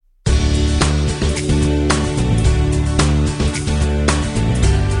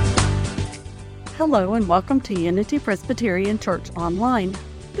Hello and welcome to Unity Presbyterian Church Online.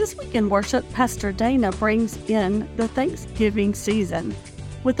 This week in worship, Pastor Dana brings in the Thanksgiving season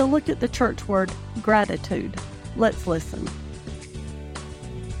with a look at the church word, gratitude. Let's listen.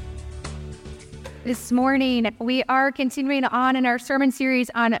 This morning, we are continuing on in our sermon series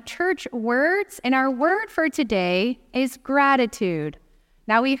on church words, and our word for today is gratitude.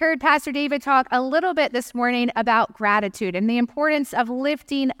 Now, we heard Pastor David talk a little bit this morning about gratitude and the importance of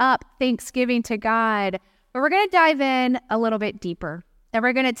lifting up thanksgiving to God, but we're going to dive in a little bit deeper, and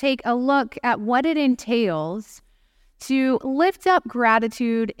we're going to take a look at what it entails to lift up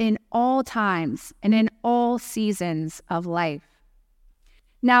gratitude in all times and in all seasons of life.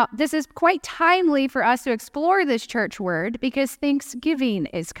 Now, this is quite timely for us to explore this church word because Thanksgiving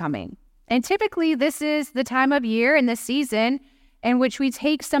is coming. And typically, this is the time of year and the season in which we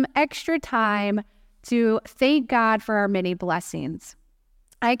take some extra time to thank God for our many blessings.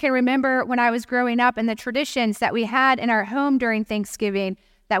 I can remember when I was growing up and the traditions that we had in our home during Thanksgiving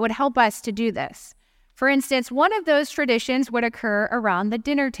that would help us to do this. For instance, one of those traditions would occur around the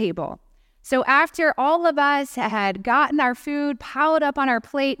dinner table. So after all of us had gotten our food piled up on our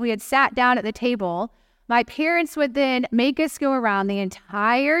plate, we had sat down at the table, my parents would then make us go around the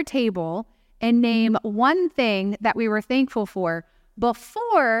entire table and name one thing that we were thankful for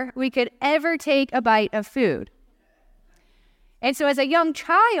before we could ever take a bite of food. And so as a young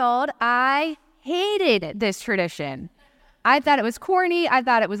child, I hated this tradition. I thought it was corny. I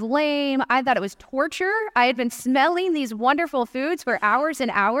thought it was lame. I thought it was torture. I had been smelling these wonderful foods for hours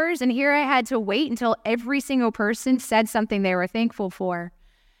and hours, and here I had to wait until every single person said something they were thankful for.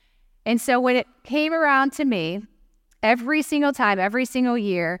 And so when it came around to me, every single time, every single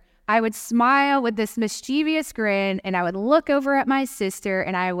year, I would smile with this mischievous grin, and I would look over at my sister,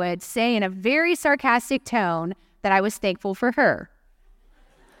 and I would say in a very sarcastic tone that I was thankful for her.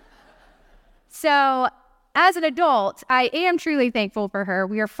 So as an adult, I am truly thankful for her.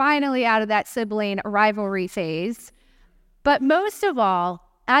 We are finally out of that sibling rivalry phase. But most of all,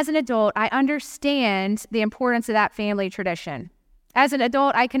 as an adult, I understand the importance of that family tradition. As an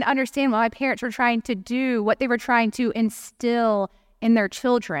adult, I can understand what my parents were trying to do, what they were trying to instill in their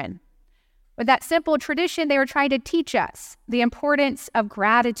children. With that simple tradition, they were trying to teach us the importance of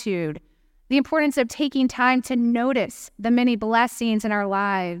gratitude, the importance of taking time to notice the many blessings in our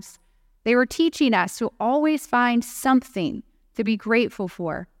lives. They were teaching us to always find something to be grateful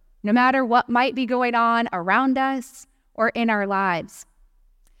for, no matter what might be going on around us or in our lives.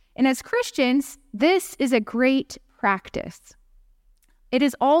 And as Christians, this is a great practice. It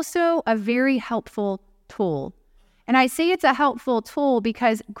is also a very helpful tool. And I say it's a helpful tool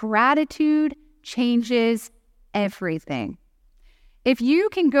because gratitude changes everything. If you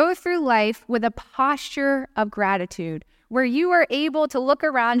can go through life with a posture of gratitude, where you are able to look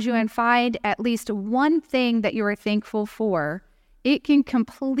around you and find at least one thing that you are thankful for, it can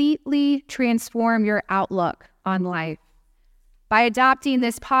completely transform your outlook on life. By adopting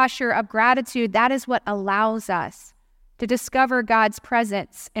this posture of gratitude, that is what allows us to discover God's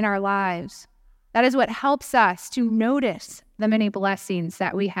presence in our lives. That is what helps us to notice the many blessings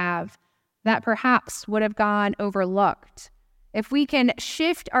that we have that perhaps would have gone overlooked. If we can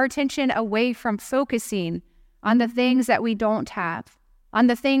shift our attention away from focusing on the things that we don't have, on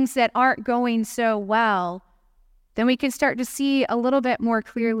the things that aren't going so well, then we can start to see a little bit more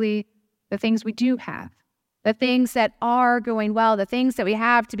clearly the things we do have, the things that are going well, the things that we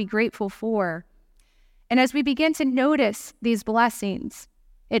have to be grateful for. And as we begin to notice these blessings,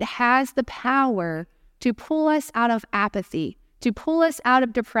 it has the power to pull us out of apathy, to pull us out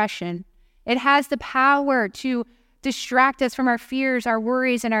of depression. It has the power to distract us from our fears, our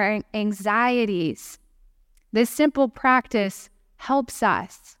worries, and our anxieties. This simple practice helps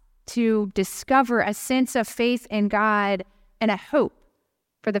us to discover a sense of faith in God and a hope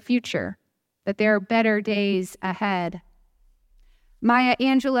for the future, that there are better days ahead. Maya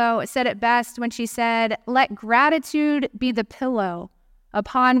Angelou said it best when she said, "Let gratitude be the pillow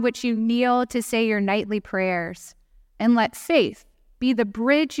upon which you kneel to say your nightly prayers, and let faith be the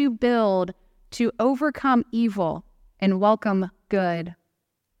bridge you build to overcome evil and welcome good."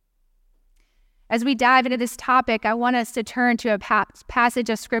 As we dive into this topic, I want us to turn to a passage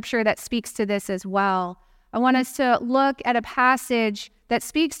of scripture that speaks to this as well. I want us to look at a passage that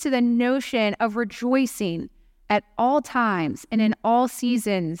speaks to the notion of rejoicing at all times and in all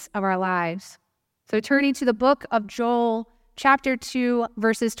seasons of our lives. So turning to the book of Joel, chapter 2,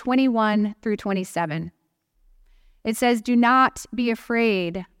 verses 21 through 27. It says, "Do not be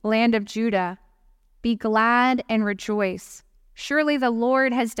afraid, land of Judah. Be glad and rejoice. Surely the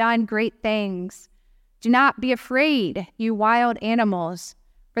Lord has done great things. Do not be afraid, you wild animals.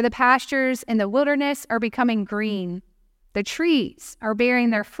 For the pastures in the wilderness are becoming green. The trees are bearing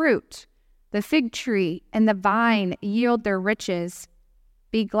their fruit. The fig tree and the vine yield their riches.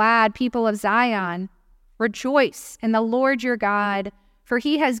 Be glad, people of Zion. Rejoice in the Lord your God, for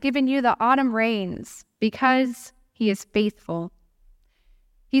he has given you the autumn rains, because he is faithful.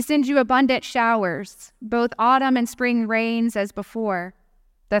 He sends you abundant showers, both autumn and spring rains as before.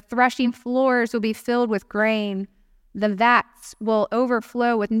 The threshing floors will be filled with grain. The vats will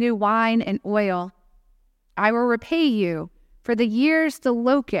overflow with new wine and oil. I will repay you for the years the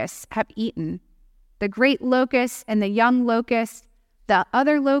locusts have eaten, the great locust and the young locust, the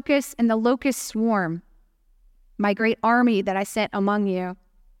other locust and the locust swarm, my great army that I sent among you.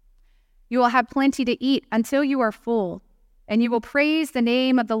 You will have plenty to eat until you are full, and you will praise the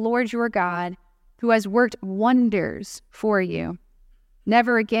name of the Lord your God, who has worked wonders for you.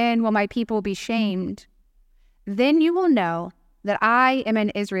 Never again will my people be shamed. Then you will know that I am in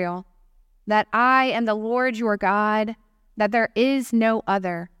Israel, that I am the Lord your God, that there is no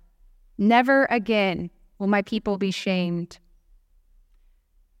other. Never again will my people be shamed.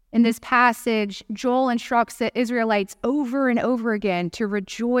 In this passage, Joel instructs the Israelites over and over again to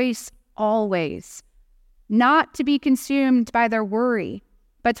rejoice always, not to be consumed by their worry,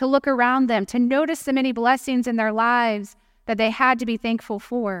 but to look around them, to notice the many blessings in their lives that they had to be thankful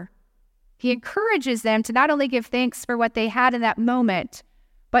for. He encourages them to not only give thanks for what they had in that moment,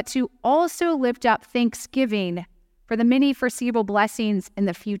 but to also lift up thanksgiving for the many foreseeable blessings in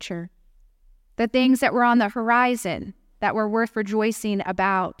the future, the things that were on the horizon that were worth rejoicing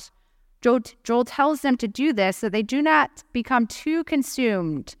about. Joel tells them to do this so they do not become too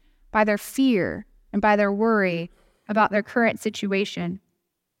consumed by their fear and by their worry about their current situation.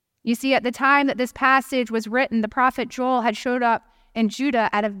 You see, at the time that this passage was written, the prophet Joel had showed up in Judah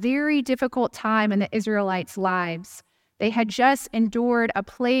at a very difficult time in the Israelites' lives. They had just endured a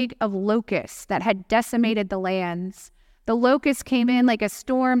plague of locusts that had decimated the lands. The locusts came in like a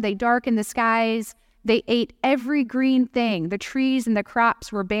storm. They darkened the skies. They ate every green thing. The trees and the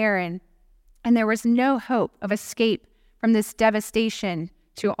crops were barren. And there was no hope of escape from this devastation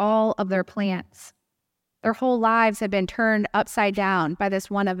to all of their plants. Their whole lives had been turned upside down by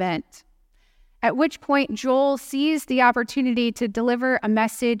this one event. At which point, Joel seized the opportunity to deliver a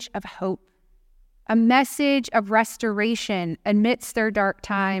message of hope, a message of restoration amidst their dark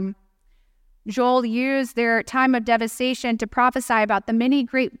time. Joel used their time of devastation to prophesy about the many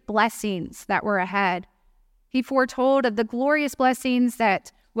great blessings that were ahead. He foretold of the glorious blessings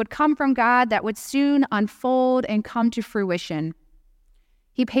that would come from God that would soon unfold and come to fruition.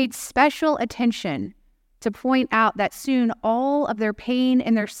 He paid special attention to point out that soon all of their pain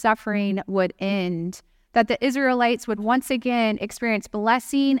and their suffering would end, that the Israelites would once again experience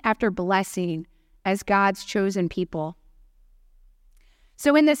blessing after blessing as God's chosen people.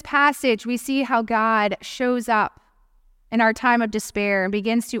 So in this passage, we see how God shows up in our time of despair and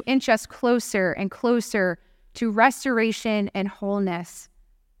begins to inch us closer and closer to restoration and wholeness.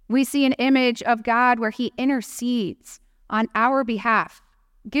 We see an image of God where he intercedes on our behalf,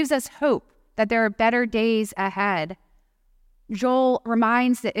 gives us hope that there are better days ahead. Joel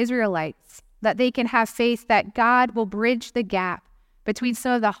reminds the Israelites that they can have faith that God will bridge the gap between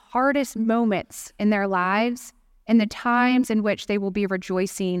some of the hardest moments in their lives and the times in which they will be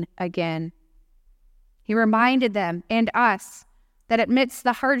rejoicing again. He reminded them and us that amidst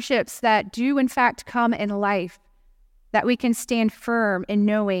the hardships that do in fact come in life, that we can stand firm in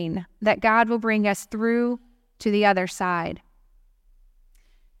knowing that God will bring us through to the other side.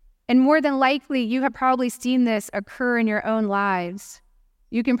 And more than likely, you have probably seen this occur in your own lives.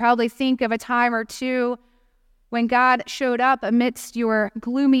 You can probably think of a time or two when God showed up amidst your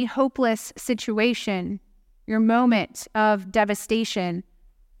gloomy, hopeless situation, your moment of devastation,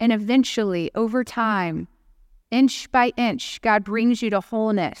 and eventually, over time, inch by inch, God brings you to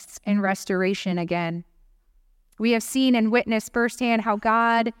wholeness and restoration again. We have seen and witnessed firsthand how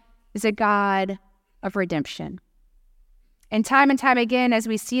God is a God of redemption. And time again, as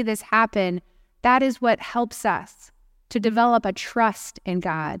we see this happen, that is what helps us to develop a trust in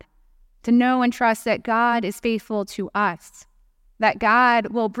God, to know and trust that God is faithful to us, that God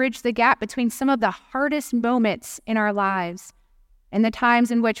will bridge the gap between some of the hardest moments in our lives and the times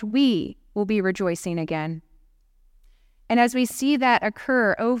in which we will be rejoicing again. And as we see that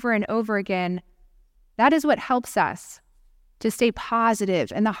occur over and over again, that is what helps us to stay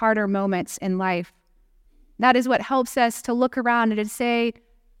positive in the harder moments in life. That is what helps us to look around and to say,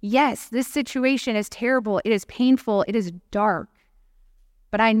 yes, this situation is terrible, it is painful, it is dark,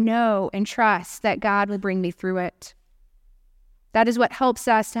 but I know and trust that God will bring me through it. That is what helps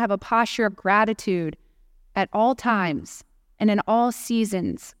us to have a posture of gratitude at all times and in all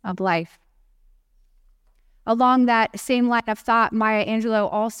seasons of life. Along that same line of thought, Maya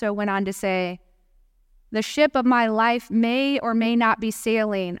Angelou also went on to say, "The ship of my life may or may not be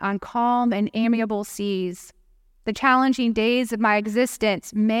sailing on calm and amiable seas. The challenging days of my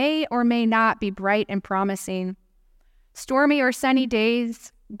existence may or may not be bright and promising. Stormy or sunny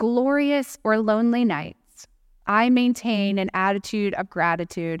days, glorious or lonely nights, I maintain an attitude of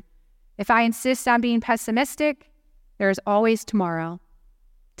gratitude. If I insist on being pessimistic, there is always tomorrow.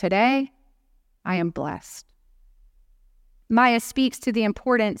 Today, I am blessed." Maya speaks to the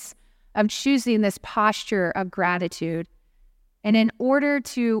importance of choosing this posture of gratitude. And in order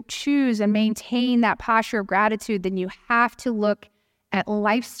to choose and maintain that posture of gratitude, then you have to look at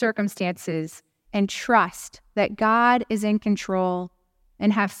life circumstances and trust that God is in control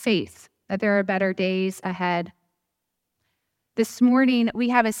and have faith that there are better days ahead. This morning, we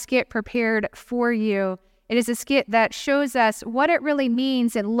have a skit prepared for you. It is a skit that shows us what it really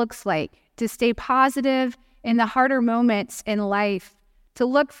means and looks like to stay positive in the harder moments in life, to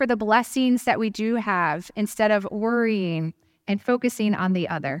look for the blessings that we do have instead of worrying and focusing on the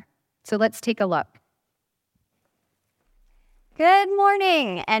other. So let's take a look. Good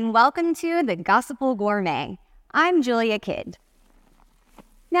morning and welcome to the Gospel Gourmet. I'm Julia Kidd.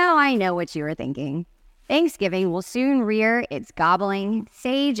 Now I know what you were thinking. Thanksgiving will soon rear its gobbling,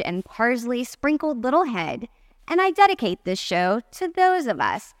 sage and parsley sprinkled little head, and I dedicate this show to those of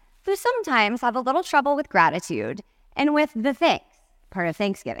us who sometimes have a little trouble with gratitude and with the thanks part of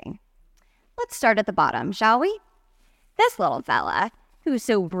Thanksgiving. Let's start at the bottom, shall we? This little fella, who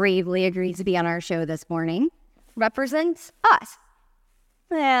so bravely agrees to be on our show this morning, represents us.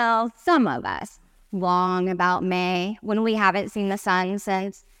 Well, some of us. Long about May, when we haven't seen the sun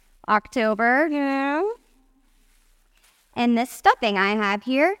since October. And this stuffing I have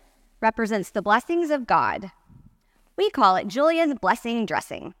here represents the blessings of God. We call it Julia's blessing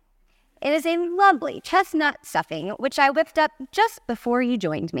dressing. It is a lovely chestnut stuffing, which I whipped up just before you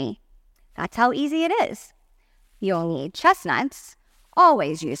joined me. That's how easy it is. You'll need chestnuts.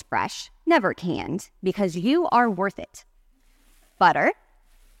 Always use fresh, never canned, because you are worth it. Butter,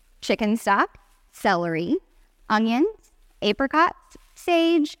 chicken stock, celery, onions, apricots,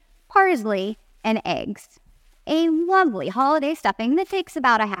 sage, parsley, and eggs. A lovely holiday stuffing that takes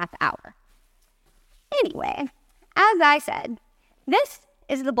about a half hour. Anyway, as I said, this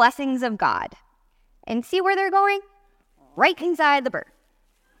is the blessings of God. And see where they're going? Right inside the bird.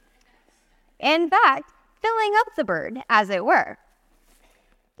 In fact, filling up the bird, as it were.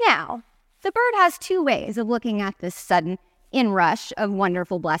 Now, the bird has two ways of looking at this sudden inrush of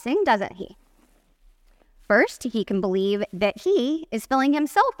wonderful blessing, doesn't he? First, he can believe that he is filling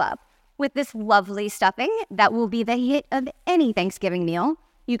himself up with this lovely stuffing that will be the hit of any Thanksgiving meal.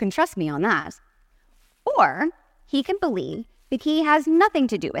 You can trust me on that. Or he can believe that he has nothing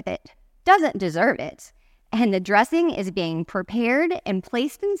to do with it, doesn't deserve it, and the dressing is being prepared and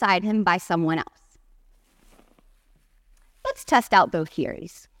placed inside him by someone else. Let's test out both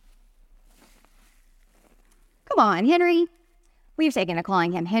theories. Come on, Henry. We've taken to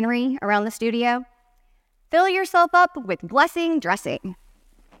calling him Henry around the studio. Fill yourself up with blessing dressing.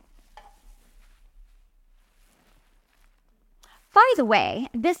 By the way,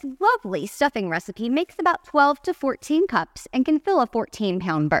 this lovely stuffing recipe makes about 12 to 14 cups and can fill a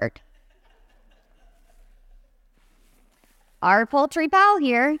 14-pound bird. Our poultry pal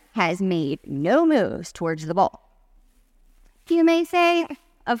here has made no moves towards the bowl. You may say,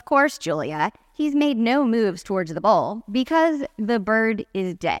 of course, Julia, he's made no moves towards the bowl because the bird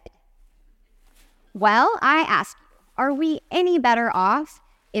is dead. Well, I ask you, are we any better off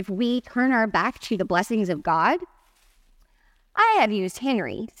if we turn our back to the blessings of God? I have used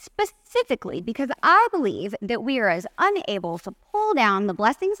Henry specifically because I believe that we are as unable to pull down the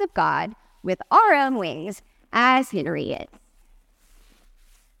blessings of God with our own wings as Henry is.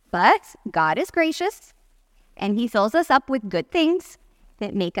 But God is gracious, and he fills us up with good things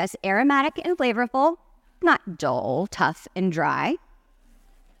that make us aromatic and flavorful, not dull, tough, and dry.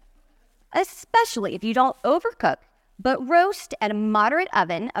 Especially if you don't overcook, but roast at a moderate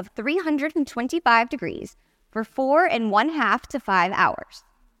oven of 325 degrees for 4 1/2 to 5 hours.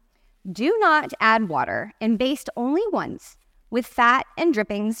 Do not add water and baste only once with fat and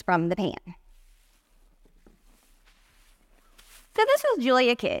drippings from the pan. So this is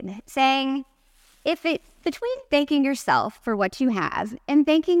Julia Kidd saying, if it's between thanking yourself for what you have and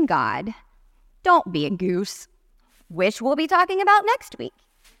thanking God, don't be a goose, which we'll be talking about next week.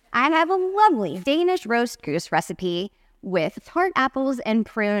 I have a lovely Danish roast goose recipe with tart apples and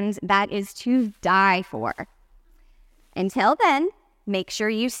prunes that is to die for. Until then, make sure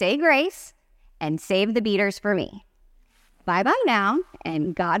you say grace and save the beaters for me. Bye-bye now,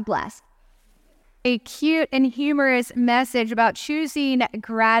 and God bless. A cute and humorous message about choosing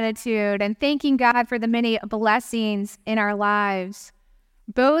gratitude and thanking God for the many blessings in our lives.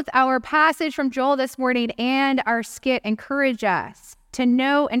 Both our passage from Joel this morning and our skit encourage us to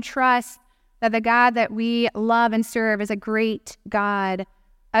know and trust that the God that we love and serve is a great God,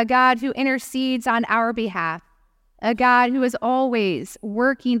 a God who intercedes on our behalf, a God who is always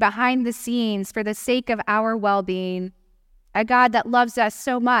working behind the scenes for the sake of our well-being, a God that loves us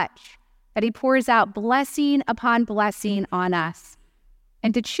so much that he pours out blessing upon blessing on us,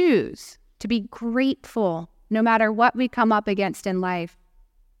 and to choose to be grateful no matter what we come up against in life.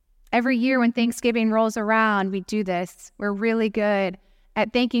 Every year when Thanksgiving rolls around, we do this. We're really good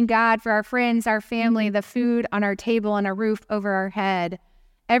at thanking God for our friends, our family, the food on our table, and a roof over our head.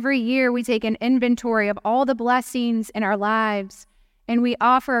 Every year we take an inventory of all the blessings in our lives, and we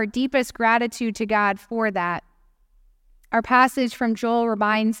offer our deepest gratitude to God for that. Our passage from Joel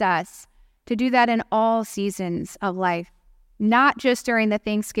reminds us to do that in all seasons of life, not just during the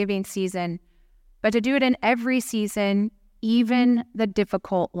Thanksgiving season, but to do it in every season, even the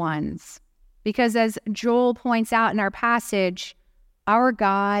difficult ones. Because as Joel points out in our passage, our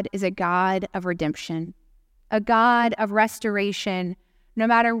God is a God of redemption, a God of restoration. No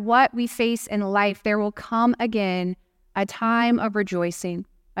matter what we face in life, there will come again a time of rejoicing,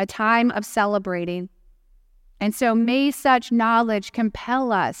 a time of celebrating. And so may such knowledge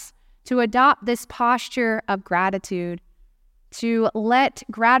compel us to adopt this posture of gratitude, to let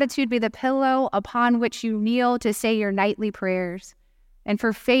gratitude be the pillow upon which you kneel to say your nightly prayers, and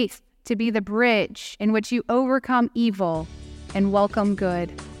for faith to be the bridge in which you overcome evil and welcome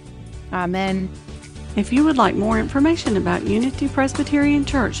good. Amen. If you would like more information about Unity Presbyterian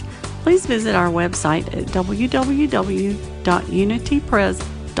Church, please visit our website at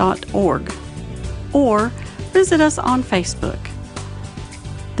www.unitypres.org or visit us on Facebook.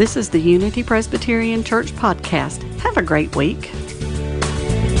 This is the Unity Presbyterian Church podcast. Have a great week.